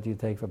 What bread do you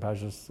take for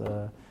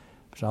Parshas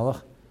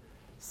B'Shalach?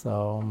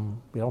 So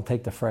you don't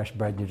take the fresh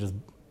bread,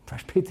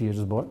 fresh pizza you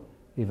just bought,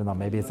 even though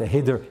maybe it's a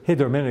hiddur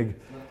minig.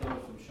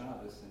 Leftovers from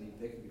Shabbos, and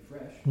they could be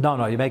fresh.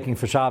 No, you're making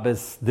for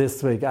Shabbos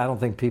this week. I don't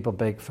think people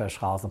bake fresh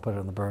challahs and put it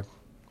in the bird.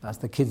 That's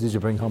the kids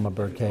usually bring home a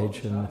bird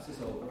cage. And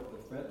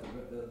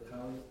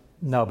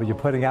no, but you're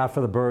putting out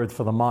for the birds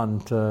for the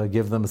month to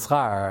give them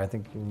schar. I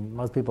think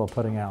most people are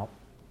putting out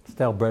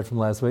stale bread from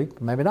last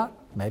week. Maybe not.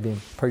 Maybe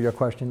per your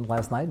question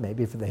last night,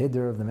 maybe for the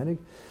hiddur of the minig,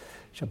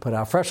 should put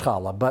out fresh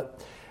challah. But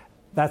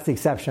that's the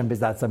exception because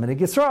that's a minig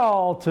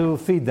Yisrael to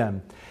feed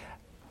them.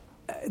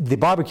 The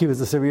barbecue is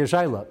a serious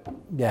shayla.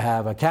 You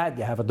have a cat,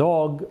 you have a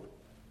dog.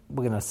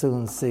 We're going to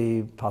soon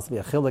see possibly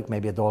a chilik.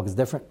 Maybe a dog is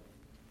different.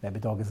 Maybe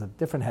a dog is a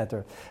different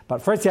heter.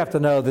 But first you have to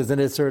know there's an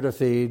isser to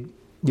feed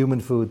human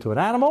food to an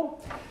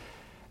animal.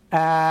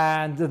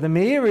 And the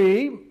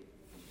meiri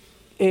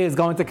is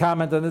going to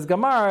comment on this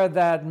Gemara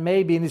that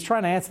maybe, and he's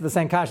trying to answer the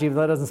same kasha even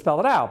though it doesn't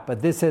spell it out,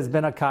 but this has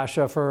been a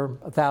kasha for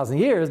 1,000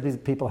 years. These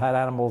people had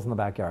animals in the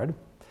backyard.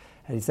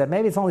 And he said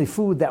maybe it's only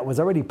food that was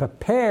already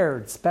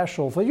prepared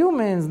special for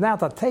humans, now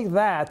to take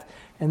that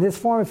in this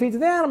form and feed to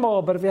the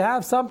animal. But if you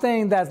have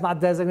something that's not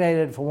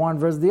designated for one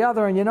versus the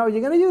other and you know you're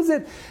going to use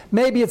it,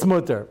 maybe it's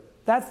mutter.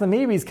 That's the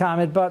Meiri's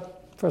comment,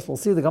 but first we'll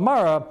see the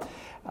Gemara.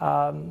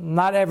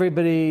 Not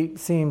everybody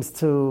seems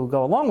to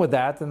go along with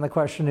that, and the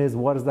question is,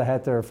 what is the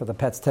heter for the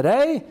pets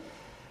today?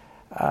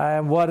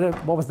 And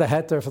what was the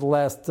heter for the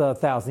last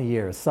 1,000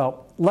 years?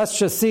 So let's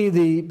just see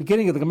the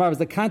beginning of the Gemara.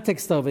 The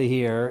context over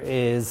here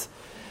is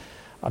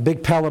a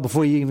big pella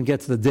before you even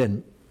get to the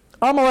din.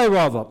 Amalei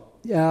Rava.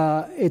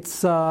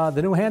 It's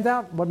the new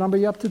handout. What number are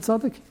you up to,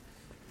 Tzaddik?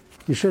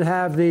 You should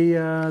have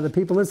the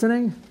people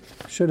listening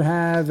should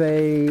have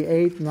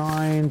a 8,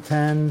 9,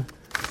 10,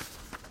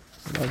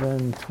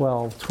 11,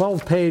 12.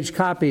 12-page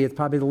copy. It's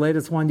probably the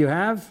latest one you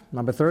have,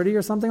 number 30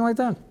 or something like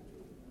that.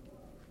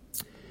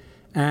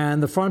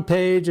 And the front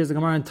page is a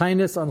Gemara in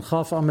Tainis on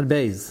Chaf Amid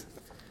Beis.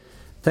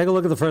 Take a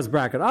look at the first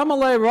bracket.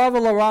 Amalei Rava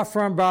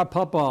Larafram Bar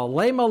Papa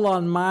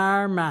Leimalon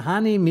Mar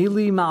Mahani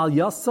Mili Mal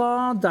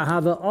Yasa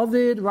Dahava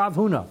Ovid Rav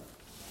Huna.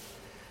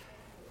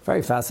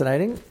 Very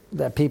fascinating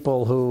that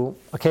people who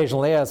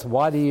occasionally ask,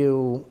 why do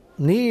you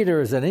need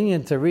or is it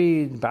Indian to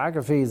read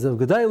biographies of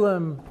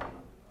Gedalim?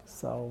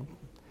 So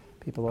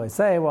people always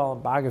say, well,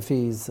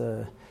 biographies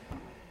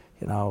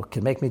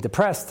can make me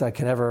depressed. I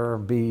can never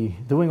be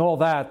doing all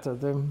that.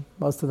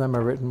 Most of them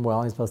are written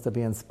well. You're supposed to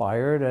be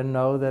inspired and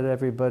know that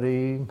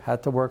everybody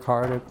had to work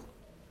hard at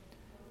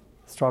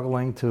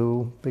struggling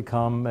to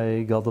become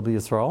a Gadol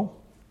B'Yisrael,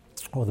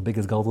 or the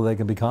biggest Gadol they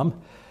can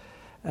become.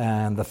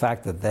 And the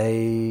fact that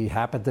they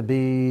happen to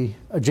be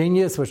a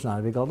genius, which not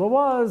every Gadol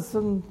was,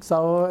 and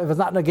so if it's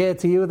not negayah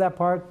to you, that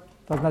part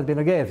doesn't have to be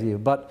negayah to you.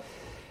 But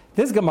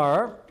this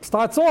Gemara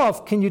starts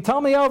off, can you tell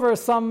me over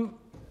some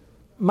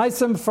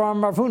Maisim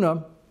from Rav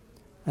Huna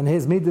and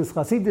his Midas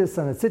Chasidus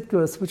and its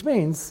Sitkus, which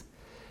means,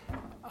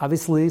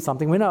 obviously,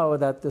 something we know,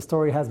 that the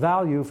story has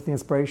value for the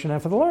inspiration and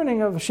for the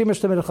learning of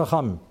Shemesh Tamid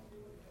Chacham.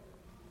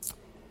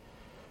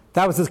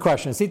 That was his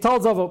question. So he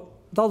told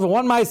over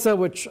one Maisa,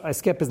 which I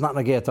skip is not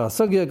Nageta.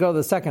 So you go to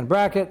the second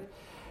bracket.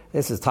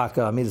 This is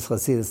Taka Midas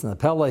Chasidus and the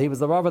Pella. He was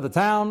the Rav of the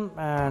town,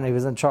 and he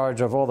was in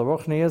charge of all the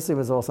Ruchnias. He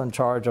was also in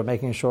charge of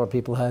making sure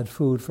people had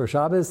food for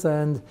Shabbos,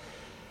 and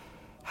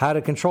how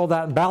to control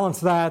that and balance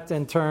that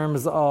in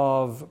terms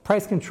of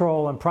price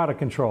control and product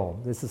control.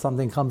 This is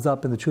something that comes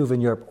up in the Tshuva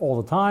in Europe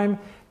all the time.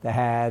 They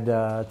had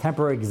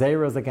temporary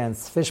gzeros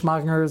against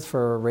fishmongers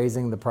for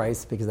raising the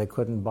price because they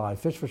couldn't buy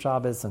fish for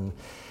Shabbos, and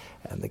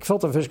the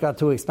filter fish got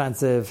too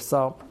expensive.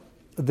 So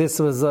this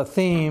was a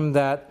theme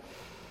that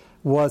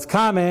was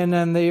common,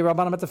 and the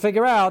Rabbanim had to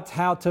figure out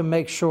how to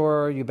make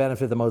sure you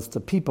benefit the most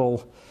of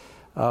people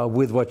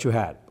with what you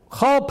had.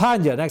 Chol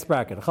Panya, next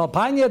bracket. Chol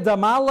Panya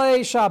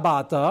Damale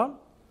Shabbata.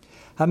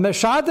 Every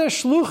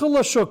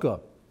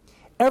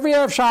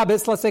Erev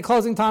Shabbos, let's say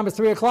closing time is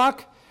 3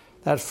 o'clock,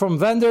 that's from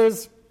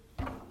vendors,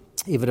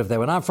 even if they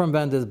were not from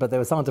vendors, but they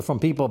were selling to from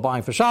people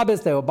buying for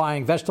Shabbos. They were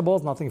buying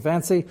vegetables, nothing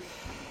fancy.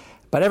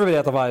 But everybody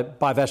had to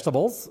buy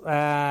vegetables,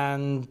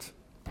 and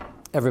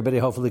everybody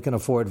hopefully can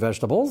afford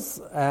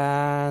vegetables.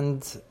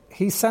 And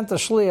he sent a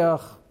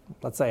shliach,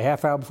 let's say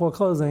half hour before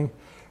closing,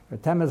 or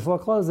 10 minutes before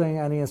closing,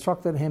 and he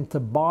instructed him to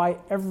buy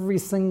every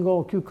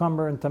single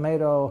cucumber and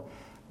tomato,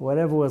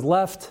 whatever was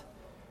left,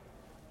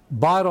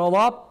 buy it all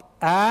up,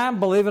 and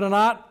believe it or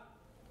not,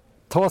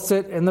 toss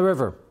it in the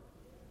river.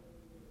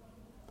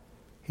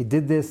 He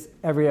did this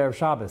every Erev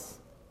Shabbos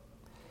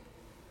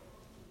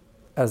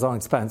at his own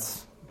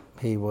expense.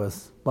 He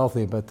was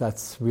wealthy, but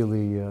that's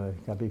really,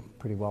 got to be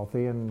pretty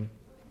wealthy. And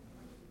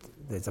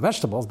there's the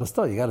vegetables, but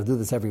still, you got to do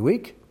this every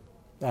week.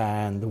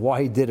 And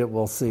why he did it,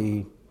 we'll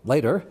see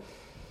later.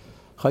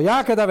 The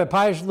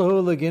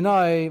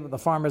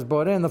farmers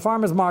brought in the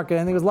farmer's market,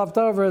 and he was left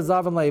over.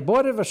 Zavan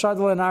bought it,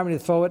 Vashadal and Armin to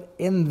throw it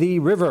in the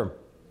river.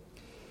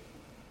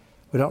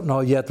 We don't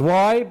know yet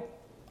why.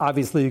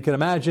 Obviously, you can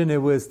imagine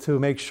it was to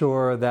make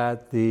sure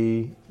that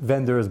the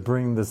vendors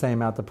bring the same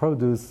amount of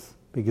produce,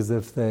 because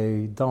if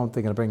they don't,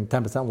 they're going to bring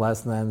 10%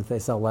 less, and then if they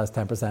sell less,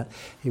 10%.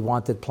 He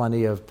wanted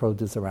plenty of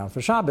produce around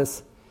for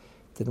Shabbos.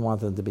 Didn't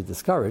want them to be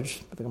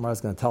discouraged, but the Gemara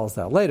is going to tell us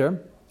that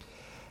later.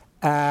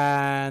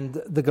 And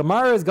the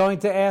Gemara is going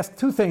to ask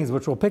two things,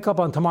 which we'll pick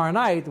up on tomorrow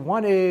night.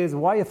 One is,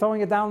 why are you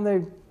throwing it down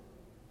the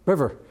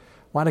river?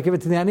 Why not give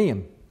it to the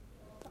Aniyim?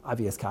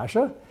 Obvious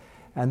kasha.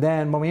 And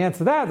then when we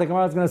answer that, the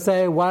Gemara is going to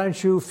say, why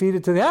don't you feed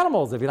it to the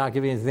animals if you're not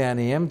giving it to the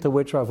Aniyim? To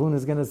which Rav Huna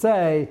is going to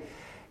say,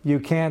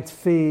 you can't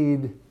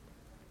feed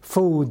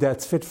food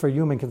that's fit for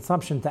human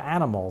consumption to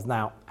animals.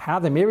 Now, how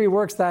the Meiri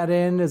works that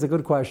in is a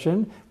good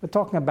question. We're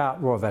talking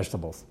about raw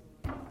vegetables.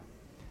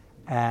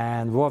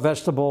 And raw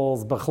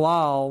vegetables,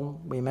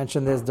 Bechlal, we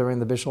mentioned this during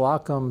the Bishul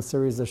Akum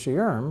series of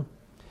Shiurim.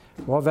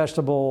 Raw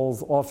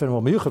vegetables often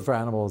were miyuchid for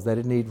animals. They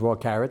didn't eat raw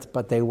carrots,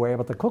 but they were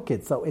able to cook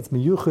it. So it's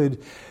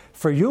miyuchid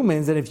for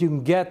humans, and if you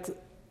can get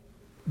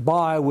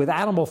buy with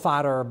animal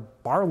fodder,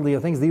 barley, or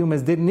things the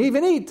humans didn't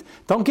even eat.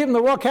 Don't give them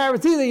the raw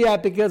carrots either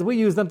yet, because we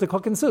use them to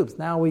cook in soups.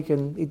 Now we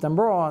can eat them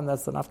raw, and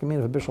that's the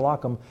nafkamina for Bishul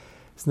Akum.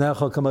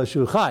 Snecha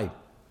Kamoshu Chai.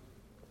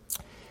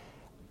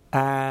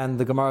 And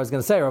the Gemara is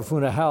going to say, Rav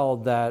Huna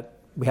held that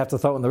we have to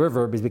throw it in the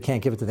river because we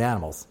can't give it to the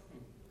animals.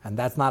 And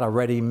that's not a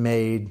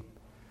ready-made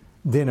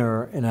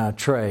dinner in a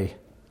tray.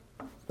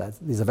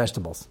 These are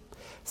vegetables.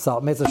 So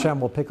Mitzvah Hashem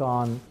will pick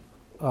on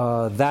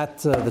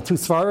the two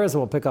svaras,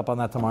 and we'll pick up on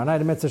that tomorrow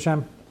night. Mitzvah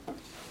Hashem.